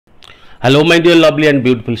Hello, my dear lovely and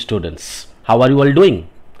beautiful students. How are you all doing?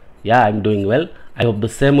 Yeah, I'm doing well. I hope the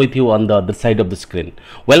same with you on the other side of the screen.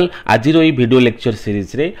 Well, आज रो video lecture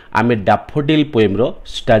series रे आमे daffodil poem रो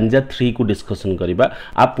stanza 3 को discussion करिबा।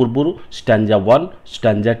 आ पूर्वरु stanza 1,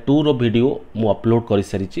 stanza 2 रो video मु upload करि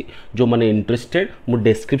सारिछि। जो माने interested मु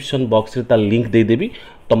डिस्क्रिप्शन बॉक्स रे ता लिंक दे देबी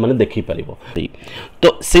तो माने देखि परिबो।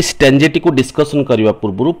 तो से स्टैंजा को डिस्कशन करिबा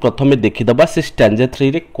पूर्वरु प्रथमे देखि दबा से स्टैंजा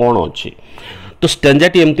 3 रे कोन अछि। तो स्टैंजा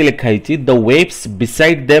टी एमती लिखा है the waves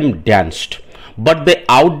beside them danced but they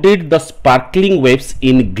outdid the sparkling waves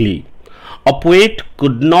in glee. A poet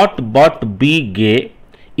could not but be gay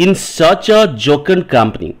in such a jocund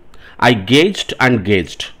company. I gazed and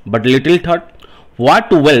gazed, but little thought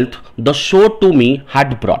what wealth the show to me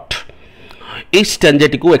had brought. इस stanza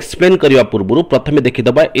को explain करने पूर्व प्रथम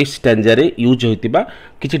देखीदबा इस stanza रे use होइतिबा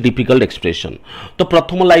किछि difficult expression. तो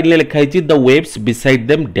प्रथम लाइन ले लिखा है the waves beside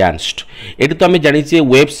them danced. Eighty तो हमें जानि छिए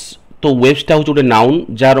वेव्स, तो वेव्सटा होचे गोटे नाउन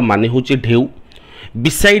जार माने होचे ढेउ।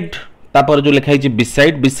 बिसाइड तापर जो लिखा है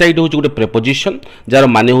बिसाइड, बिसाइड होचे गोटे प्रेपोजिशन जार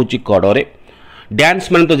माने होचे कड़रे।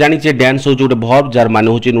 डांस माने तो जानि छिए डांस होचे गोटे वर्ब जार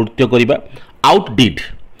माने होचे नृत्य करिबा। आउटडिड,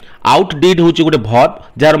 आउटडिड होचे गोटे वर्ब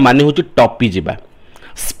जार माने होचे टपी जिबा।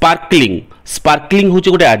 स्पार्कलिंग, स्पार्कलिंग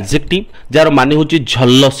होचे गोटे एडजेक्टिव जार माने होचे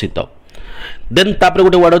झल्लसित। देन तापर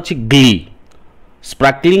गोटे वर्ड अछि Glee,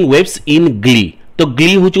 sparkling waves in Glee. तो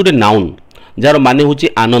ग्ली होचे गोटे नाउन जार माने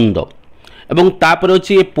होचे आनंद। एवं तापर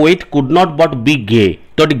अछि ए poet could not but be gay.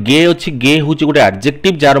 तो गे अछि, गे होची गोटे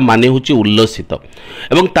एडजेक्टिव जार माने होची उल्लसित।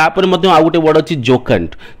 एवं तापर मध्ये आ गोटे वर्ड अछि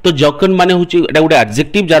जोकंट। तो जोकंट माने होची एटा गोटे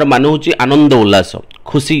एडजेक्टिव जार माने होची आनंद उल्लास,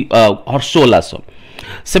 खुशी, हर्ष उल्लास।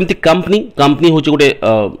 सेमति कंपनी, कंपनी होची गोटे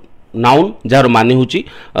नाउन जार माने होची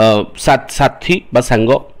साथी बा संग।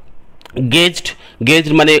 गेज्ड,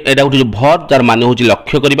 गेज्ड माने एटा गोटे वर्ब जार माने होची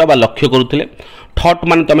लक्ष्य करिबा बा लक्ष्य करूथिले। थॉट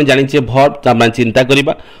माने तमे जानि छिए वर्ब जार माने चिंता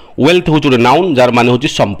करिबा। वेल्थ होची गोटे नाउन जार माने होची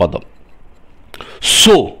संपद।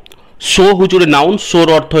 शो, शो होची गोटे नाउन, शो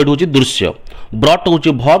रो अर्थ होची दृश्य। ब्रॉट होची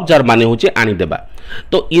वर्ब जार माने होची आनी देबा।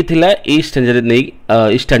 तो ये थिला ए स्टैंजा रे नै,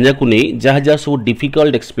 स्टैंजा को नै जहा जहा सब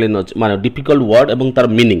डिफिकल्ट एक्सप्लेन माने डिफिकल्ट वर्ड एवं तार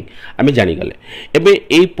मीनिंग आमे जानि गले। एबे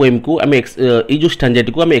ए पोएम को आमे ए जो स्टैंजा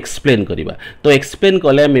को आमे एक्सप्लेन करिबा। तो एक्सप्लेन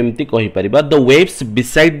कले आमे एम्ति कहि परिबा the waves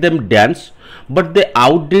beside them dance but they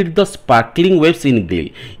outdid the sparkling waves in glee.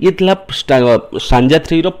 ये थिला स्टैंजा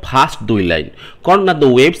 3 रो फास्ट दुई लाइन कोन ना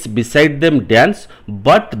the waves beside them dance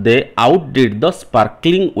but they outdid the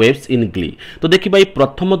sparkling waves in glee. तो देखि भाई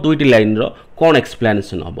प्रथम दुईटी लाइन रो कौन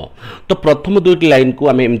एक्सप्लेनेशन हम। तो प्रथम दुईटी लाइन को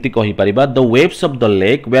आमे एमती कहि परिबा the waves of the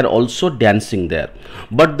lake where also dancing there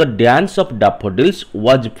but the dance of daffodils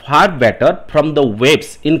was far better from the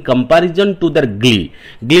waves in comparison to their Glee.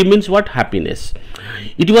 Glee means what? Happiness.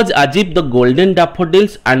 It was as if the golden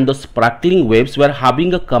daffodils and the sparkling waves were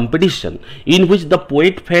having a competition in which the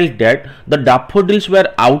poet felt that the daffodils were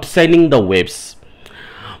outshining the waves.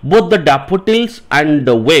 Both the daffodils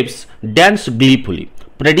and the waves danced gleefully,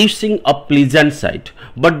 producing a pleasant sight,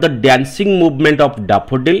 but the dancing movement of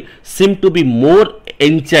daffodil seemed to be more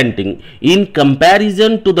enchanting in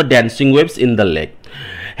comparison to the dancing waves in the lake.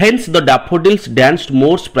 Hence the daffodils danced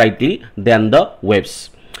more sprightly than the waves.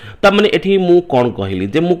 तमाने एठी मु कोन कहली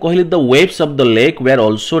जे मु कहली the waves of the lake where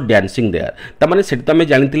also dancing there. तमाने सेठी तमे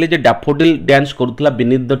जानिथिले जे daffodil dance करूथला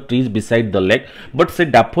beneath the trees beside the lake, but से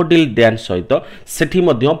daffodil dance सहित सेठी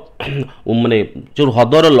मध्य माने जो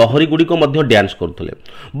हदर लहरी गुडी को मध्य dance करूथले।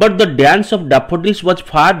 But the dance of daffodils was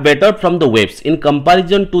far better from the waves in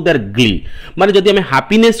comparison to their Glee. माने जदि हमें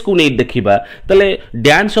हैप्पीनेस को नै देखिबा तले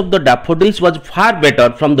dance of the daffodils was far better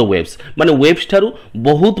from the waves. माने वेव्स थारु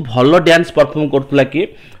बहुत भलो डांस परफॉर्म करथला कि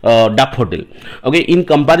daffodil. Okay, in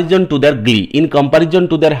comparison to their Glee, in comparison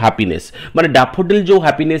to their happiness. माने डैफोडिल जो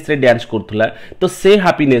हैप्पीनेस रे डांस करथला तो से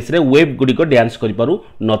हैप्पीनेस रे वेव गुडी को डांस करि पारु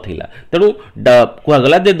नथिला। तेनु कुआ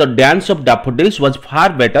गला जे the dance of daffodils was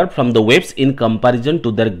far better from the waves in comparison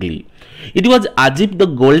to their Glee. It was as if the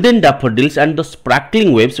golden daffodils and the sparkling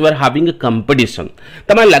waves were having a competition.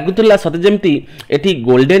 तमा लागुतला सते जेमती एठी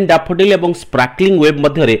golden daffodil एवं sparkling wave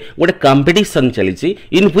मध्य रे गोटे competition चलीची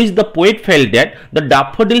in which the poet felt that the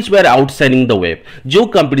daffodils were outshining the wave. जो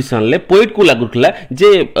competition ले poet को लागुतला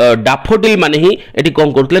जे daffodil माने ही एठी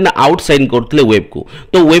कोन करथले ना आउटशाइन करथले वेव को।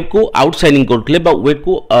 तो वेव को आउटशाइनिंग करथले बा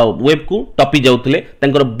वेव को टपी जाउथले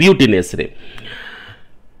तांकर ब्यूटीनेस रे।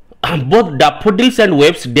 Both daffodils and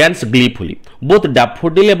waves dance gleefully. Both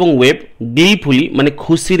daffodil एवं wave gleefully माने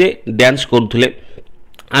खुशी रे dance करूथले।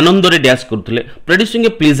 आनंद रे डैश करथुले प्रोड्यूसिंग ए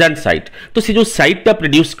प्लीजेंट साइट तो से जो साइट टा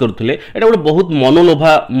प्रोड्यूस करथुले एटा गोटे बहुत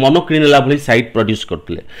मनोलोभा मन किनेला भली site produce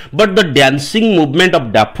करथुले but the dancing movement of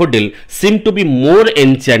daffodil seem to be more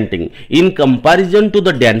enchanting in comparison to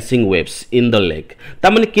the dancing waves in the lake ता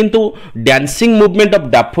माने किंतु डांसिंग मूवमेंट ऑफ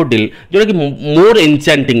डैफोडिल जोटा कि मोर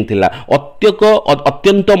एन्चेंटिंग थिला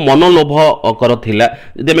अत्यंत मनोलोभ कर थिला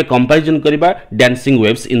यदि हम कंपैरिजन करबा dancing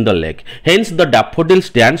waves in the lake hence the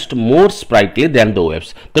daffodils danced more sprightly then the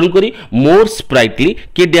waves तेणुकरी more sprightly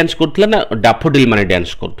किए डांस करथिला ना डैफोडिल माने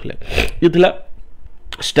डांस करथिले ये थिला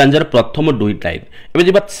स्टैंजार प्रथम दुई लाइन एबे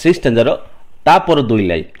जे बात से स्टैंजार तापर दुई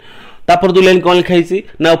लाइन कोन लिखाई छी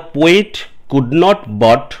ना poet could not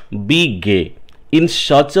but be gay in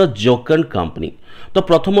such a जोकन company तो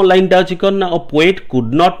प्रथम लाइन टा अछि कोन ना a poet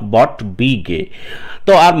could not but be gay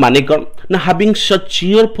तो आर माने कोन ना having such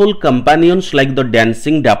cheerful companions like the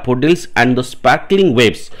dancing daffodils and the sparkling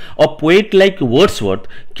waves a poet like Wordsworth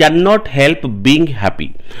can not help being happy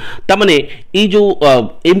ता माने ई जो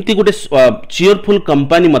एमती गोटे चीयरफुल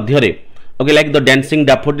कंपनी मध्य रे okay like the dancing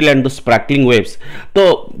daffodil and the sparkling waves तो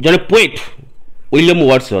जने poet William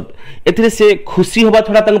Wordsworth एथिरे से खुशी होबा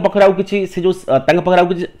थोड़ा तंग पखराउ किछि से जो तंग पखराउ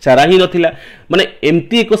किछि चारा ही नथिला माने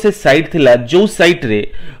एमती एको से साइट थिला जो साइट रे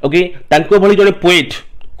ओके तांको भली जने पोएट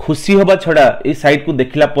खुशी होबा छड़ा ए साइट को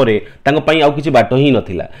देखला परे तांको पई आउ किछि बाटो ही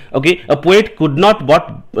नथिला okay a poet could not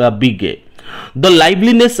but be gay the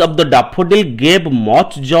liveliness of the daffodil gave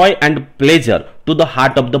much Joy and pleasure to the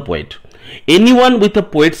heart of the poet anyone with a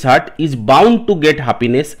poet's heart is bound to get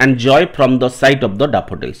happiness and joy from the sight of the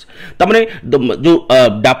daffodils तमने जो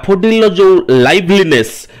daffodil जो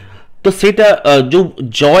liveliness तो सेटा जो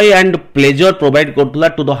joy and pleasure provide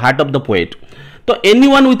Kartala to the heart of the poet तो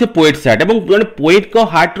anyone with a poet's heart एवं जने poet को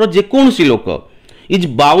heart रो जे कोनसी लोक is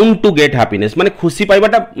bound to get happiness माने खुशी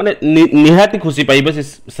पाइबाटा माने निहाती खुशी पाइबे से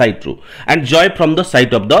साइट रू and joy from the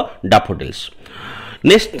sight of the daffodils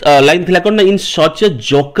next line थिला कोन ना इन सच अ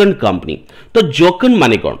जोकन कंपनी तो जोकन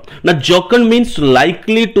माने कोन ना जोकन means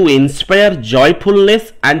likely to inspire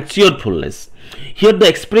joyfulness and cheerfulness here the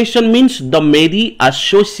expression means the मेरी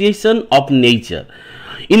association of nature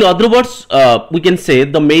in other words we can say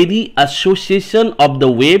the मेरी association of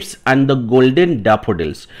the waves and the golden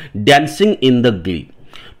daffodils dancing in the Glee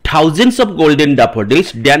Thousands of golden daffodils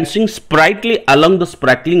dancing sprightly along the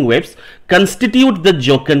sparkling waves constitute the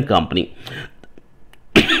Jokan company.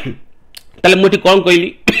 ताले मोटी कौन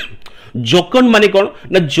कहली जोकन माने कौन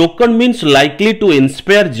ना जोकन means likely to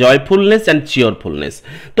inspire joyfulness and cheerfulness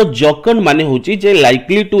तो जोकन माने होची जे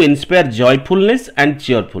likely to inspire joyfulness and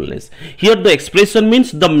cheerfulness here the expression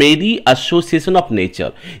means the मेरी एसोसिएशन ऑफ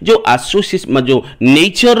नेचर जो एसोसिएशन जो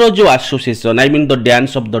नेचर रो जो association I mean the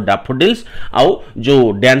dance of the daffodils आउ जो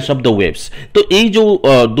dance of the waves तो ए जो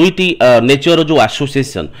दुईटी नेचर रो जो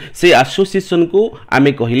एसोसिएशन से एसोसिएशन को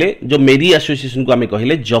आमे कहिले जो मेरी एसोसिएशन को आमे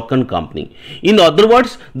कहिले जोकन company in other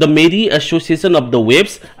words the मेरी association of the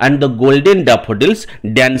waves and the golden daffodils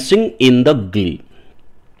dancing in the glee.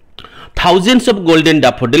 Thousands of golden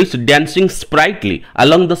daffodils dancing sprightly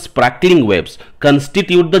along the sparkling waves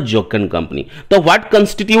constitute the Jokan company. So what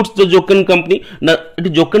constitutes the Jokan company? Na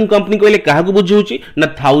Jokan company को कहा को बुझौची ना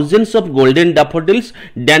thousands of golden daffodils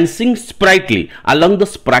dancing sprightly along the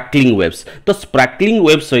sparkling waves. तो sparkling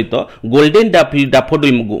waves सहित golden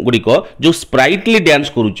daffodil गुडी को जो sprightly dance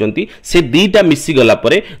करूचंती से दीटा मिसी गला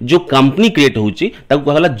परे जो कंपनी क्रिएट होची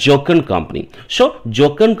ताको कहला Jokan company. So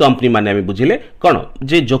Jokan company माने हमें बुझिले कोन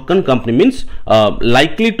जे Jokan company means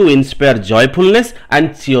likely to inspire joyfulness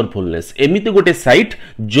and cheerfulness एमिति गोटे साइट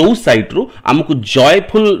जो साइट रू हमको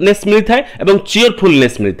जॉयफुलनेस मिलता है एवं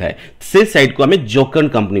चीयरफुलनेस मिलता है से साइट को हमें जोकन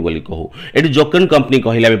कंपनी बोली कहू एटी जोकन कंपनी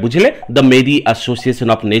कहिला हमें बुझिले द मेरी एसोसिएशन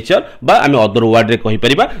ऑफ नेचर बा हमें अदर वर्ड रे कहि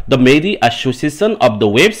परिबा द मेरी association of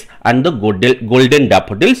the waves and the golden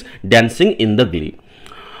daffodils dancing in the Glee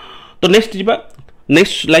तो नेक्स्ट जिबा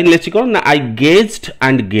नेक्स्ट लाइन लेछि कोन ना आई gazed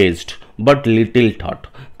and gazed but little thought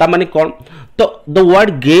ता माने कोन तो the word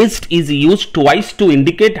gazed is used twice to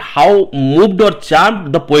indicate how moved और charmed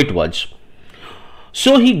the poet was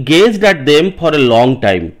so he gazed at them for a long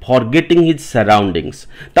time forgetting his surroundings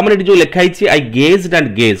ता माने जो लिखा हिची आई gazed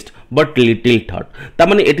and gazed but little thought ता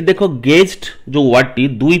माने eighty देखो gazed जो वर्ड टी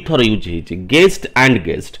दुई थर यूज हिची गेज्ड एंड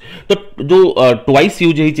गेज्ड तो जो ट्वाइस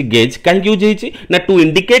यूज हिची गेज काहे यूज हिची ना टू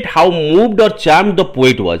इंडिकेट हाउ मूव्ड और चार्म्ड द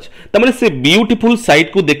पोएट वाज ता माने से ब्यूटीफुल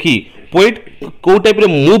साइट को देखी पोएट को टाइप रे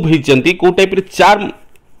मूव हिचंती को टाइप रे चार्म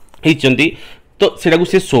हिचंती तो सेटा को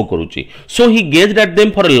से शो करूची सो ही gazed at them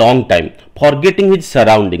for a long time forgetting his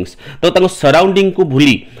surroundings तो ताको सराउंडिंग को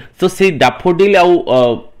भूली तो से डैफोडिल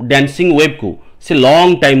आउ डांसिंग वेव को से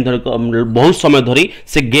लॉन्ग टाइम धर बहुत समय धरी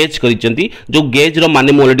से गेज करिसेंती जो गेज रो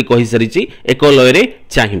माने मु ऑलरेडी कहि सारिची एक लय रे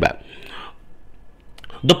चाहिबा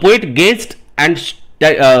the poet gazed and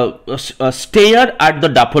stared at the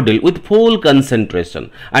daffodil with full concentration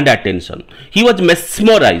and attention. He was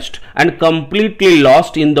mesmerized and completely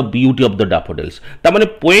lost in the beauty of the daffodils. तामाने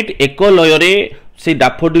poet एको लयरे से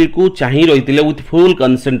daffodil को चाहि रहितिले with full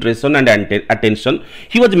concentration and attention.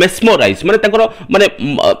 He was mesmerized माने ताकर माने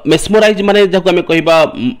mesmerized माने जाको हमें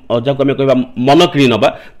कहबा मन किनि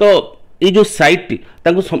नबा तो ये जो साइट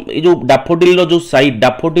जो डाफोडिल रो जो साइट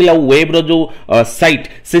डाफोडिल आ वेब रो जो साइट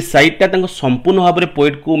से साइट ता संपूर्ण भाव में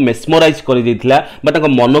पोएट को मेस्मराइज कर देथिला बा ताको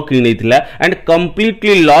मन किनि नेथिला and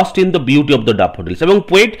completely lost in the beauty of the डाफोडिल्स एवं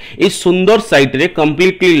पोएट ए सुंदर साइट रे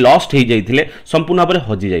कंप्लीटली लॉस्ट हो जाइथिले संपूर्ण भाव में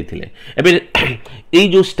हजि जाइथिले एबे ए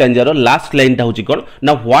जो स्टैंजा रो लास्ट लाइन ता होची कोन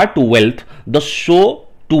ना what wealth the show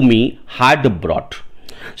to me had brought.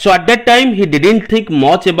 So at that time he didn't think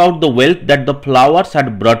much about the wealth that the flowers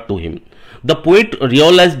had brought to him. The poet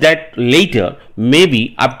realized that later, maybe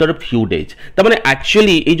after a few days. ता माने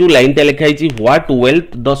actually ये जो line ता लिखा है what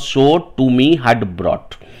wealth the show to me had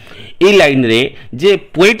brought. ये line रे जे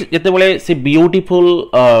poet जते बळे से beautiful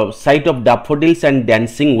sight of daffodils and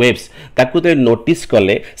dancing waves ताकू ते नोटिस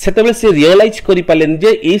करले सेते बळे से रियलाइज करि पालेन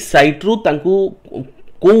जे ए साइट रु तांकू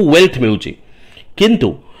को वेल्थ मिलुची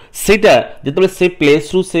किंतु सेटा जिते से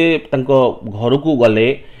प्लेस रु से घर को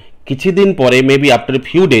गले किछि दिन परे may be after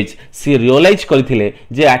few days से रियलाइज करथिले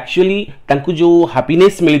जे एक्चुअली तांकु जो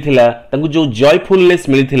हैप्पीनेस मिलिथिला तांकु जो जॉयफुलनेस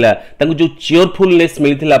मिलिथिला तांकु जो cheerfulness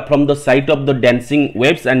मिलिथिला from the site of the dancing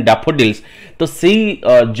waves and daffodils तो से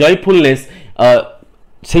जॉयफुलनेस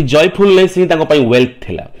से जॉयफुलनेस ही तांको पई वेल्थ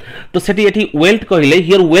थिला तो सेठी एठी वेल्थ कहिले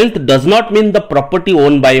here wealth does not mean the property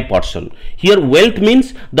own by a person here wealth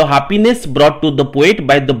means the happiness brought to the poet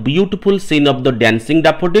by the beautiful scene of the dancing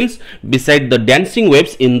daffodils beside the dancing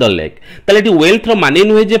waves in the lake तले एठी wealth रो माने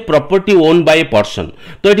नुहे जे property own by a person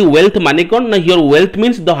तो एठी wealth माने कोन ना here wealth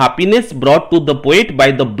means the happiness brought to the poet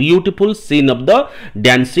by the beautiful scene of the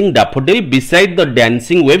dancing daffodil beside the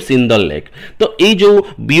dancing waves in the lake तो ए जो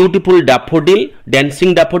beautiful daffodil dancing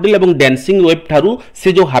daffodil एवं dancing wave ठारू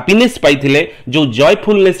से जो happiness पाइथिले जो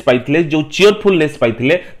joyfulness पाइथिले जो cheerfulness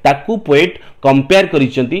पाइथिले ताकू poet compare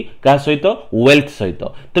करिसेंती का सहित वेल्थ सहित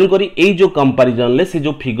तन करी ए जो कंपैरिजन ले से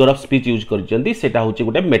जो फिगर ऑफ स्पीच यूज करिसेंती सेटा होची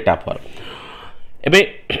गोटे मेटाफर एबे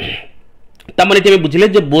तामने तेमे बुझले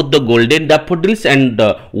जे both the golden daffodils and the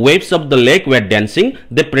waves of the lake were dancing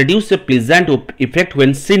they produce a pleasant effect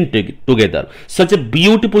when scene together such a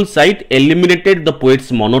beautiful sight eliminated the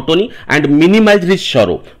poets monotony and minimised his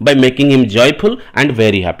sorrow by making him joyful and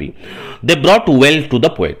very happy they brought wealth to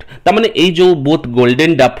the poet तामने ए जो both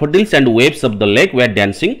golden daffodils and waves of the lake were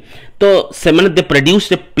dancing तो सेमाने they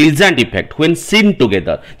produce a pleasant effect when scene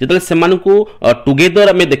together जेतले सेमान को together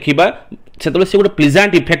हमें देखिबा सेतले से गोटे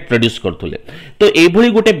pleasant effect produce करथुले तो एभली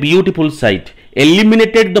गोटे beautiful sight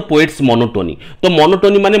eliminated the poets monotony तो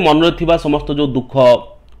मोनोटोनी माने मन रे थिबा समस्त जो दुख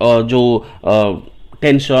जो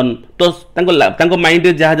टेंशन तो तांको माइंड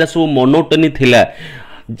रे जहा सब मोनोटोनी थिला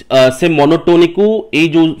से मोनोटोनी को ए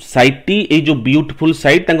जो साइटटी ए जो ब्यूटीफुल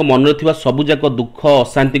साइट तांको मन रे थिबा सबु जाक दुख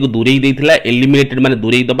अशांति को दूरेई देथिला एलिमिनेटेड माने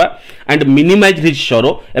दूरेई दबा एंड मिनिमाइज हिज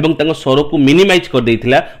सॉरो एवं तांको सॉरो को मिनिमाइज कर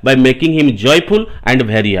देथिला by making him joyful and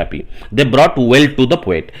very happy they brought wealth to the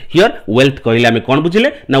poet here wealth कहिला हमें कोन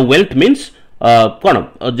बुझिले ना wealth means cone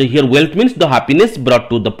here wealth means the happiness brought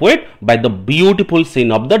to the poet by the beautiful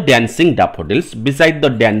scene of the dancing daffodils beside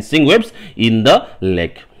the dancing waves in the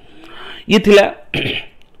lake ये थिला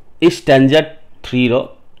stanza 3 रो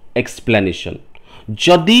explanation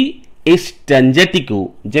जदि ए स्टैंजाटी को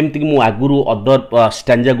जेमति कि मु आगुरु other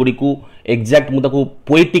stanza गुडी को exact मु ताको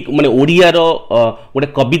poetic माने ओडिया रो गोटे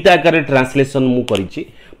कविता आकार ट्रांसलेशन मु करिछि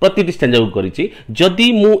प्रतिटी स्टैंजा को करिछि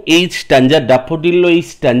जदि मु ए स्टैंजा डैफोडिल ए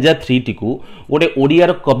स्टैंजा 3 टी को गोटे ओडिया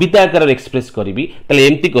रो कविता आकार एक्सप्रेस करबी तले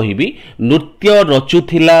एमति कहिबी नृत्य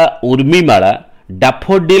रचुथिला उर्मिमाला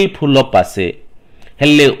डैफोडिल फूल पासे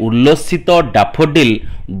हेले उल्लसित डैफोडिल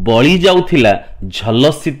बळी जाउथिला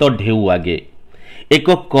झलसित ढेउ आगे एक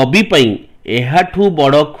कवि पई एहाठू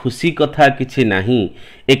बड़ खुशी कथा किछि नाही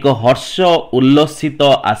एक हर्ष उल्लसित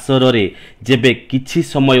आसर रे जेबे किछि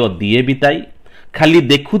समय दिए बिताई खाली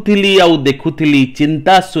देखुथिली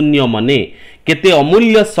चिंता शून्य मने केते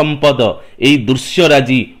अमूल्य संपद एई दृश्य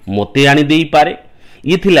राजी मोते आनी देई पारे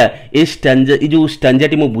ये थिला ए स्टैंजा ए जो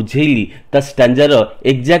स्टैंजाटी मु बुझेली ता स्टैंजार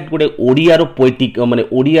एग्जैक्ट गोटे ओडियार पोएटिक माने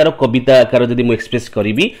ओडियार कविता आकार जदि मु एक्सप्रेस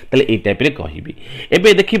करिवि तले ए टाइप रे कहिवि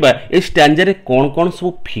एबे देखिबा ए स्टैंजा रे कोन कोन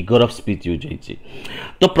सब फिगर ऑफ स्पीच यूज होईची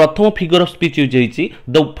तो प्रथम figure of speech use होईची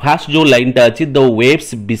the first जो लाइन टा अछि the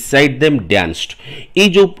waves beside them danced ए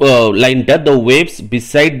जो लाइन टा the waves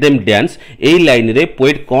beside them dance A line रे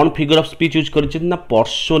poet cone figure of speech use करिछन ना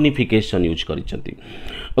personification use करिछंती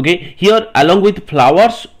okay here along with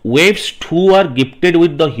flowers waves too are gifted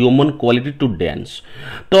with the human quality to dance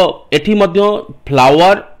तो एठी मध्य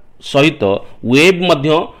flower सहित wave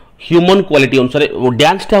मध्य human quality अनुसार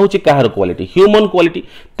dance टा होची काहर quality human quality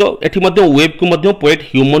तो एठी मध्य वेव को मध्य पोएट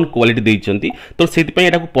ह्यूमन क्वालिटी देइचंती तो सेति पय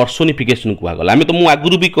एटा को पर्सोनिफिकेशन कुआ गला हमें तो मु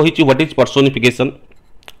आगुरु भी कहिची व्हाट इज पर्सोनिफिकेशन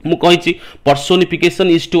मु कहिची personification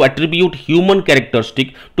is to attribute human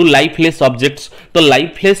characteristic to lifeless objects तो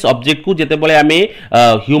लाइफलेस ऑब्जेक्ट को जेते बेले हमें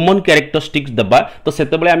ह्यूमन कैरेक्टरिस्टिक्स दबा तो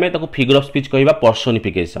सेते बेले हमें ताको फिगर ऑफ स्पीच कहबा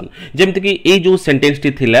पर्सोनिफिकेशन जेमति कि ए जो सेंटेंस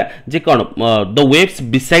टी थिला जे कोन the waves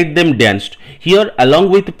beside them danced here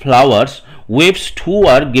along with flowers waves too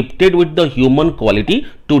are gifted with the human quality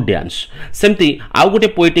to dance सेमती आउ गोटे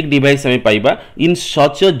पोएटिक डिवाइस हमें पाइबा in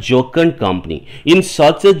such a jocund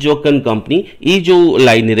company ई जो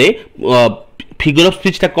लाइन रे फिगर ऑफ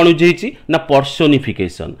स्पीच ता कोन use होईची ना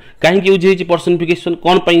personification काहे यूज होईची पर्सोनिफिकेशन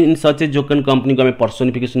कोन पई इन सच ए जोकन कंपनी को हमें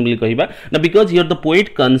पर्सोनिफिकेशन बोली कहिबा ना because here the poet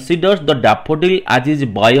considers the daffodil as is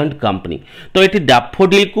buoyant company तो एठी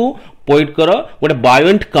डैफोडिल को पोएट कर गोटे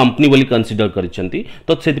बायंट कंपनी बोली कंसीडर करिसंती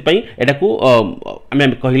तो सेति पई एटा को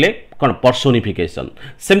हमें कहिले कोन पर्सोनिफिकेशन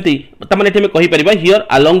सेमती त माने एठी में कहि परिबा here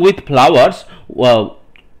along with flowers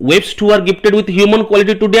waves to are gifted with human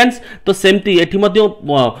quality to dance तो सेमती एठी मध्य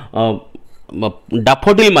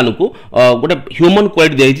डैफोडिल मानकु गोटे ह्यूमन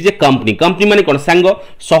क्वालिटी देइछि जे कंपनी माने कोन संग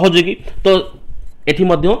सहयोगी तो एठी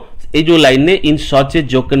मध्य ए जो लाइन ने इन सच ए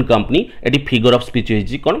जोकन कंपनी एठी फिगर ऑफ स्पीच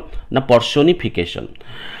होइछि कोन ना पर्सोनिफिकेशन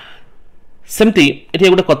सेमती एठी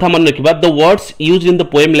गोटे कथा मन रखिबा the words used in the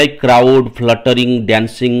poem like crowd fluttering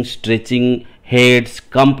dancing stretching heads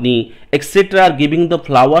company etcetera are giving the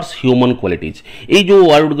flowers human qualities ए जो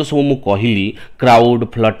वर्ड को सब मु कहिली crowd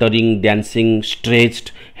fluttering dancing stretched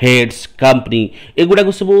heads company एगुडा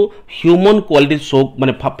को सब ह्यूमन क्वालिटी शो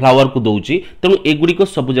माने फ्लावर को दउची तेनु एगुडी को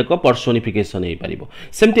सब जक पर्सोनिफिकेशन हे परिबो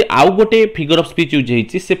सेमती आउ गोटे फिगर ऑफ स्पीच यूज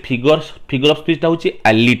हेची से फिगर ऑफ स्पीच ता होची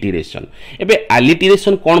अलिटरेशन एबे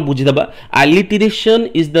अलिटरेशन कोन बुझी दबा alliteration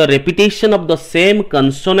is the repetition of the same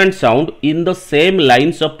consonant sound in the same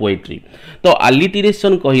lines of poetry तो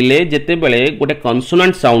अलिटरेशन कहिले जेते बेले गोटे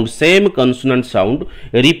consonant sound same consonant sound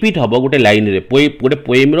repeat हबो गोटे लाइन रे गोटे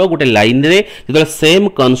पोएम रो गोटे लाइन रे जेते सेम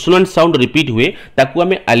कंसोनेंट साउंड रिपीट हुए ताकू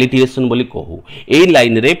हमें अलिटरेशन बोली कहू ए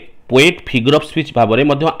लाइन रे पोएट फिगर ऑफ स्पीच भाव में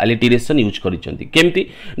मध्य अलिटरेशन यूज करिसंती केमती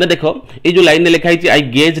ना देखो ए जो लाइन लिखा है आई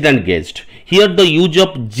gazed and gazed here the use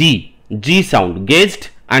of ji sound gazed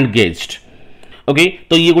and gazed okay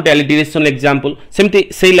तो ये गोटे अलिटरेशन एग्जांपल सेमती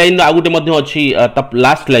से लाइन आ गोटे मध्य अछि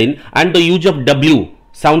last line and the use of W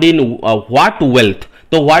sound in what wealth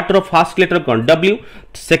तो व्हाट रो फर्स्ट लेटर कौन W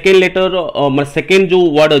second letter second जो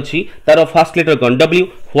वर्ड अच्छी तार फर्स्ट लेटर कौन डब्ल्यू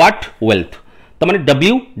व्हाट वेल्थ तो माने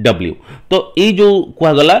डब्ल्यू डब्ल्यू तो ये जो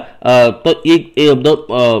कहा गला तो ये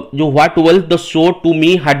जो what wealth the show to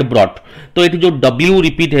me had brought तो ये जो डब्ल्यू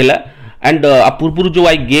रिपीट हैला एंड पूर्व जो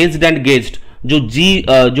आई गेज्ड एंड गेज्ड जो जी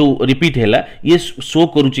जो रिपीट हैला ये शो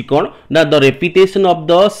करूची कौन ना the repetition of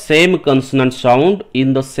the same consonant sound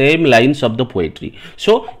in the same lines of the poetry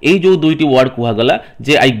सो ए जो दुईटी वर्ड कुहा गला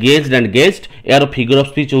जे आई गेज्ड एंड गेज्ड यार फिगर ऑफ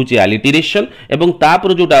स्पीच होची अलिटरेशन एवं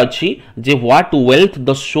तापर जोटा अछि जे what wealth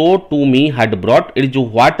the show to me had brought a जो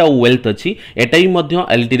व्हाट ऑफ वेल्थ अछि एटाई मध्य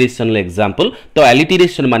अलिटरेशन एग्जांपल तो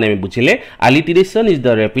अलिटरेशन माने में बुझिले alliteration is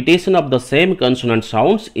the repetition of the same consonant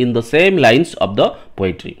sounds in the same lines of the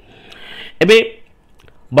poetry एबे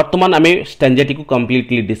वर्तमान आमे स्टैंजाटी को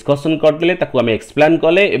completely discussion करदेले ताकू आमे एक्सप्लेन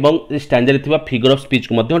कले एवं स्टैंजा रे थिबा फिगर ऑफ स्पीच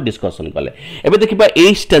को मध्य डिस्कशन कले एबे देखिबा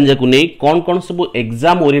ए स्टैंजा को नै कोन सब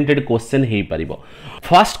एग्जाम ओरिएंटेड क्वेश्चन हेई परिबो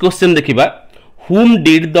फर्स्ट क्वेश्चन देखिबा whom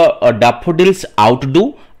did the daffodils outdo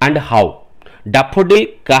and how daffodil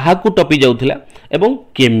काहा को टपी जाउथिला एवं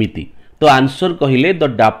केमिति तो आंसर कहिले the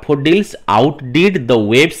daffodils outdid the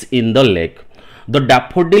waves in the lake the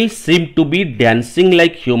daffodils seem to be dancing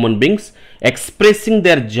like human beings expressing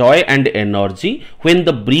their joy and energy when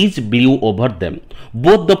the breeze blew over them.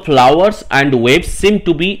 Both the flowers and waves seem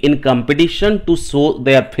to be in competition to show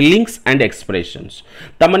their feelings and expressions.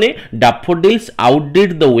 tamane daffodils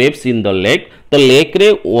outdid the waves in the lake. तो lake रे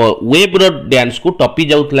wave रो dance को टॉपी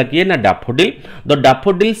जाउतला किए ना daffodil. The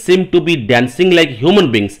daffodils seem to be dancing like human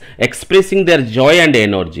beings, expressing their joy and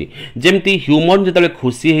energy. जेमती human जतले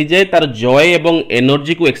खुशी हो जाए तार Joy एवं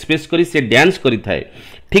एनर्जी को एक्सप्रेस करी से डांस करी थाए.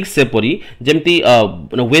 ठीक से परी जेमती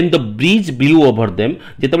when the breeze blue over them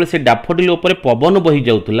जेतबले से डाफोडिल ऊपर पवन बही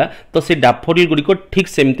जाउतला तो से डाफोडिल गुडी को ठीक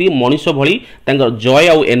सेमती मनीष भली तांगर जॉय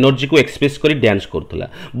और एनर्जी को एक्सप्रेस करी dance Kartala.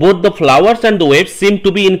 Both the flowers and the waves seem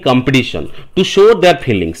to be in competition to show their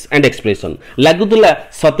feelings and expression. लागुतला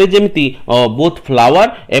सते जेमती बोथ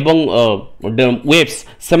फ्लावर एवं वेव्स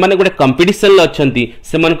से माने गोटे कंपटीशन अछंती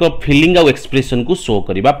से मानको फीलिंग और एक्सप्रेशन को शो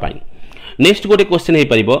करिबा पाई. नेक्स्ट गोटे question hey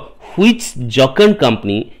परिबो which जॉकन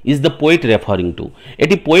company is the poet referring to.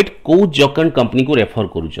 Eighty poet को जॉकन कंपनी को रेफर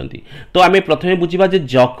करूचंती. तो आमे प्रथमे बुझिबा जे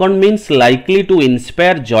जॉकन means likely to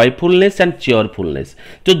inspire joyfulness and cheerfulness.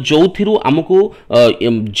 तो जोथिरु हमको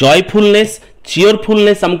जॉयफुलनेस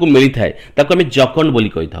चीयरफुलनेस हमको मिली थाए ताको हमें जॉकन बोली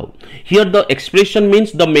कहि थाउ. Here the expression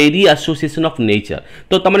means the मेरी एसोसिएशन ऑफ नेचर.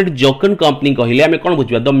 तो तमने जॉकन कंपनी कहिले हमें कोन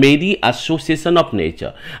बुझिबा द मेरी एसोसिएशन ऑफ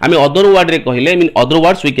नेचर. हमें अदर वर्ड रे कहिले mean other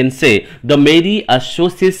words we can say the मेरी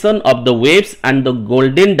association of the waves and the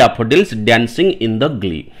golden daffodils dancing in the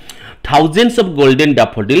Glee. Thousands of golden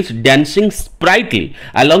daffodils dancing sprightly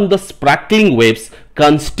along the sparkling waves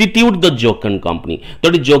constitute the Jokan company.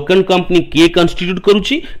 तो Jokan company किए constitute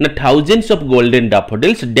करूची ना thousands of golden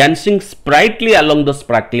daffodils dancing sprightly along the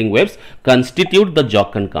sparkling waves constitute the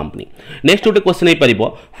Jokan company. Next ଗୋଟେ question है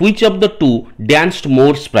परिबो which of the two danced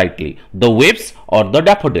more sprightly, the waves or the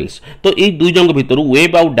daffodils. तो এই দুই জঙ্গ ভিতরু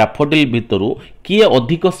wave ଆଉ daffodil ভিতরু किए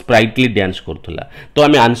अधिक sprightly dance करथुला. तो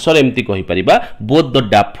हमें आंसर एमती कहि परिबा both the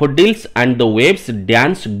daffodils and the waves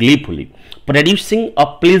dance gleefully producing a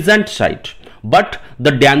pleasant sight. But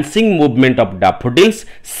the dancing movement of daffodils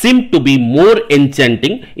seemed to be more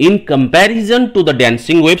enchanting in comparison to the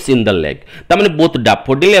dancing waves in the lake. तामने both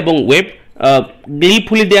daffodil एवं wave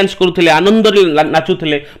gleefully dance करुथिले Anand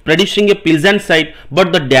नाचुथिले producing a pleasant sight.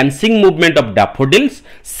 But the dancing movement of daffodils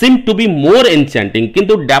seemed to be more enchanting.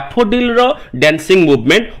 किंतु daffodil रो dancing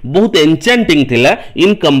movement बहुत enchanting थिला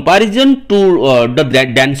in comparison to the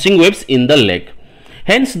dancing waves in the lake.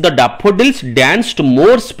 Hence the daffodils danced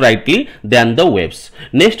more sprightly than the waves.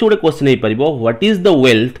 Next one question है परिबो what is the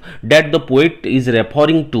wealth that the poet is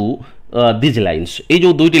referring to these lines. ये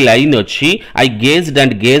जो दुईटी line अच्छी I gazed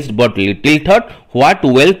and gazed but little thought what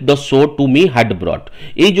wealth the show to me had brought.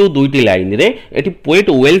 ये जो दुईटी line रे eighty poet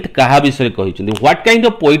wealth कहा विषय कहिसंती what kind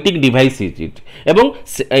of poetic device is it. एवं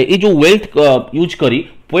ये जो वेल्थ यूज करी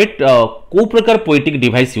पोएट को प्रकार पोएटिक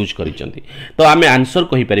डिवाइस यूज करिसंती. तो आमे आंसर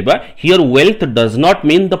कहि परिबा here wealth does not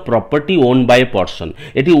mean the property own by a person.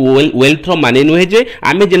 Eighty wealth रो माने नुहे जे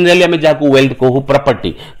आमे जनरली आमे जाको वेल्थ कहू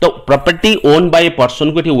प्रॉपर्टी. तो property own by a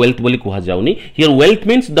person को एटी वेल्थ बोली कहा जाउनी. Here wealth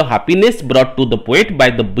means the happiness brought to the poet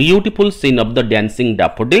by the beautiful scene of the dancing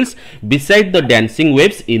daffodils beside the dancing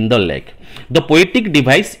waves in the lake. The poetic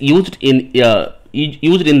device used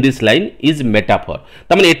in this line is metaphor.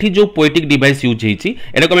 तमने एठी जो poetic device use हेची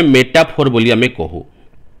एटा को हमें metaphor बोली हमें कहू.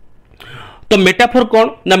 तो मेटाफोर कौन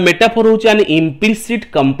ना मेटाफोर होची N implicit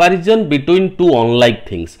comparison between two unlike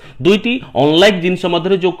things. दुईटी unlike जिनस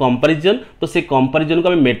मध्य जो कंपैरिजन तो से कंपैरिजन को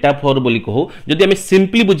हम मेटाफोर बोली कहू. जदि हम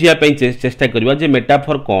सिंपली बुझिया पई चेष्टा करबा जे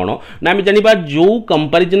मेटाफोर कौन ना हम जानिबा जो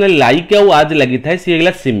कंपैरिजन लाइक और आज लागि थाए से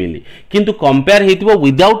हेला सिमिली किंतु कंपेयर हेतिबो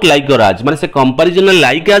विदाउट लाइक और आज माने से कंपैरिजन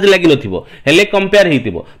लाइक आज लागि नथिबो हेले कंपेयर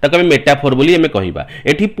हेतिबो ताको हम मेटाफोर बोली हम कहिबा.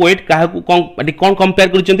 एठी पोएट काहा को कोन कंपेयर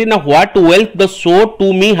करचंती ना what wealth the show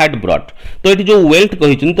to me had brought. तो ये जो वेल्थ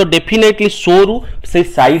कही तो डेफिनेटली शो रु से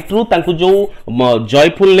साइट रु तांकु जो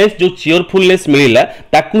जॉयफुलनेस जो चीयरफुलनेस मिलिला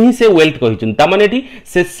ताकु ही से वेल्थ कही. तामाने एठी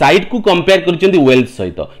से साइट को कंपेयर करचंती वेल्थ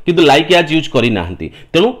सहित किंतु लाइक आज यूज करी नाहंती.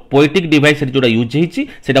 तेनु पोएटिक डिवाइस जोटा यूज हेची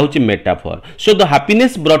सेटा होची metaphor. So the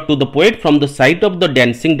happiness brought to the poet from the site of the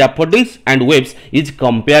dancing daffodils and waves is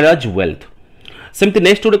compare as wealth. सेमती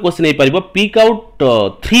नेक्स्ट गोटे question hey परिबो pick out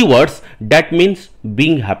 3 words that means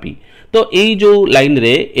being happy. तो ये जो line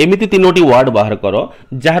रे एमिति तीनोटी word बाहर करो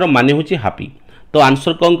jar माने होची हैप्पी. तो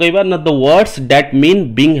आंसर कौन कहबा ना the words that mean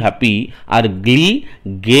being happy are Glee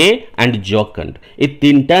gay and जॉकंड. ए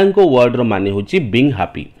तीनटा को वर्ड रो माने होची being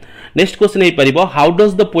happy. Next question hey परिबो how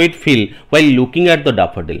does the poet feel while looking at the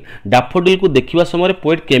daffodil. Daffodil को देखिबा समय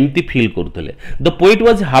पोएट केमती feel करथले. The poet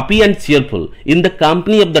was happy and cheerful in the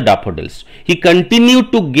company of the daffodils. He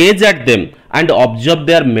continued to gauge at them and observe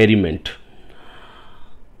there मेरीमेंट.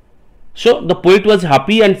 So the poet was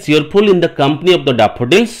happy and cheerful in the company of the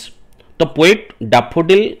daffodils. तो poet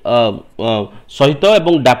daffodil सहित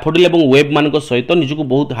एवं daffodil एवं web मान सहित निजको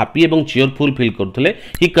बहुत happy एवं cheerful feel करथले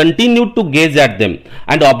he continued to gauge at them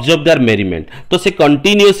and observe there मेरीमेंट तो से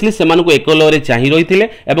कंटिन्यूअसली से मानको एकलरे चाहि रहिथिले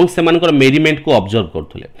एवं से मानकर मेरीमेंट को observe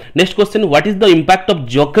करथले next question what is the impact of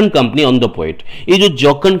जोकन company on the poet ये जो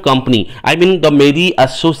जोकन कंपनी आई मीन द मेरी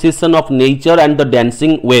association of nature and the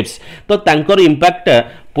dancing waves तो तांकर इंपैक्ट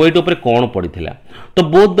पोएट ऊपर कौन पड़िथिला तो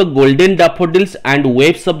both the golden daffodils and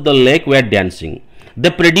waves of the lake were dancing. They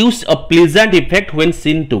produced a pleasant effect when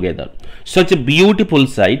seen together. Such a beautiful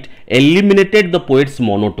sight eliminated the poet's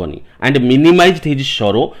monotony and minimized his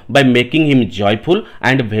sorrow by making him joyful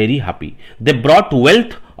and very happy. They brought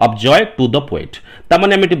wealth of joy to the poet.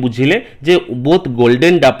 तामाने आमे बुझिले जे both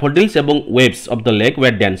golden daffodils एवं waves of the lake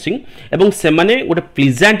were dancing एवं सेमाने गोटे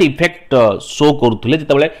pleasant effect show करूथले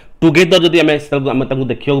जेतेबेले together जदि आमे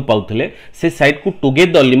देखियो पाउथले से side को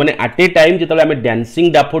togetherly माने एट ए टाइम जेतेबेले आमे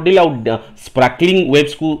डांसिंग डैफोडिल आ स्पार्कलिंग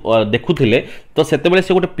वेव्स को देखुथिले तो सेतेबेले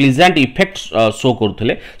से गोटे pleasant effect show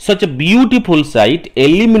करूथले such a beautiful sight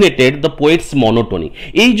eliminated the poets monotony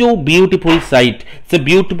ए जो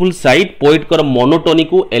ब्यूटीफुल साइट पोएट कर मोनोटोनी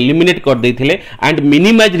को एलिमिनेट कर देथिले and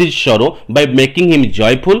minimise his sorrow by making him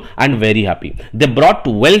joyful and very happy they brought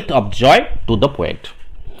wealth of Joy to the poet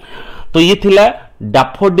तो ये थिला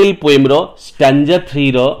daffodil poem रो stanza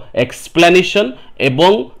 3 रो explanation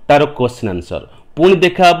एवं तार question answer पुणी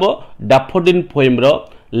देखा हबो daffodil poem row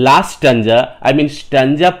last stanza I mean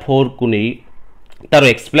stanza 4 को नहीं तार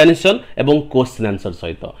एक्सप्लेनेशन एवं क्वेश्चन आंसर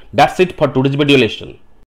सहित that's it for today's video lesson.